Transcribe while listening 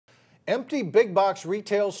Empty big box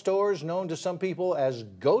retail stores known to some people as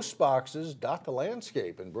ghost boxes dot the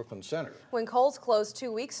landscape in Brooklyn Center. When Kohl's closed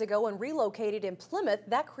 2 weeks ago and relocated in Plymouth,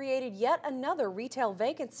 that created yet another retail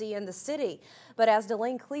vacancy in the city. But as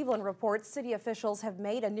Delane Cleveland reports, city officials have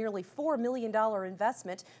made a nearly $4 million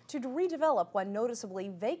investment to redevelop one noticeably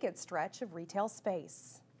vacant stretch of retail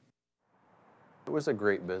space. It was a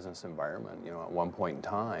great business environment, at one point in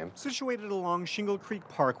time. Situated along Shingle Creek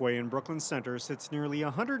Parkway in Brooklyn Center sits nearly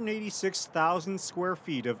 186,000 square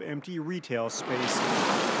feet of empty retail space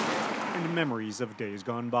and memories of days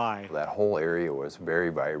gone by. That whole area was very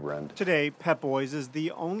vibrant. Today, Pep Boys is the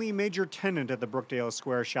only major tenant at the Brookdale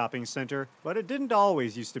Square shopping center, but it didn't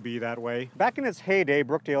always used to be that way. Back in its heyday,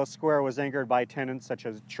 Brookdale Square was anchored by tenants such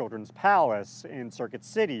as Children's Palace in Circuit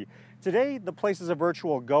City. Today, the place is a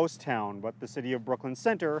virtual ghost town, but the city of Brooklyn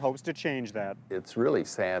Center hopes to change that. It's really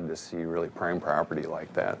sad to see really prime property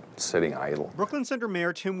like that sitting idle. Brooklyn Center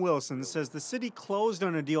Mayor Tim Wilson says the city closed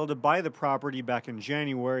on a deal to buy the property back in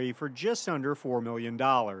January for just under $4 million.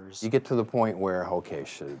 You get to the point where, okay,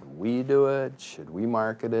 should we do it? Should we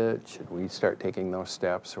market it? Should we start taking those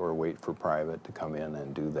steps or wait for private to come in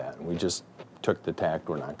and do that? And we just took the tack,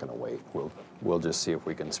 we're not going to wait. We'll just see if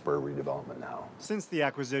we can spur redevelopment now. Since the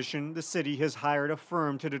acquisition, the city has hired a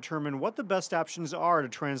firm to determine what the best options are to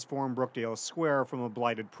transform Brookdale Square from a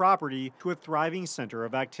blighted property to a thriving center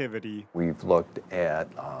of activity. We've looked at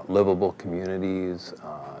livable communities,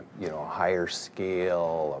 higher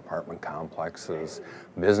scale apartment complexes,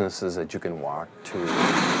 businesses that you can walk to.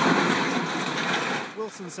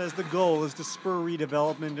 Wilson says the goal is to spur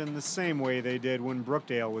redevelopment in the same way they did when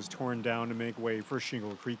Brookdale was torn down to make way for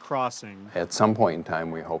Shingle Creek Crossing. At some point in time,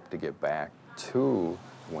 we hope to get back to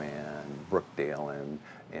when Brookdale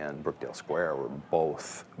and Brookdale Square were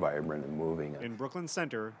both vibrant and moving. In Brooklyn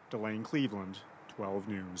Center, Delane Cleveland, 12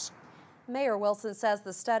 News. Mayor Wilson says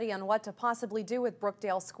the study on what to possibly do with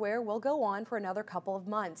Brookdale Square will go on for another couple of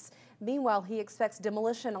months. Meanwhile, he expects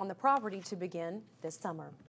demolition on the property to begin this summer.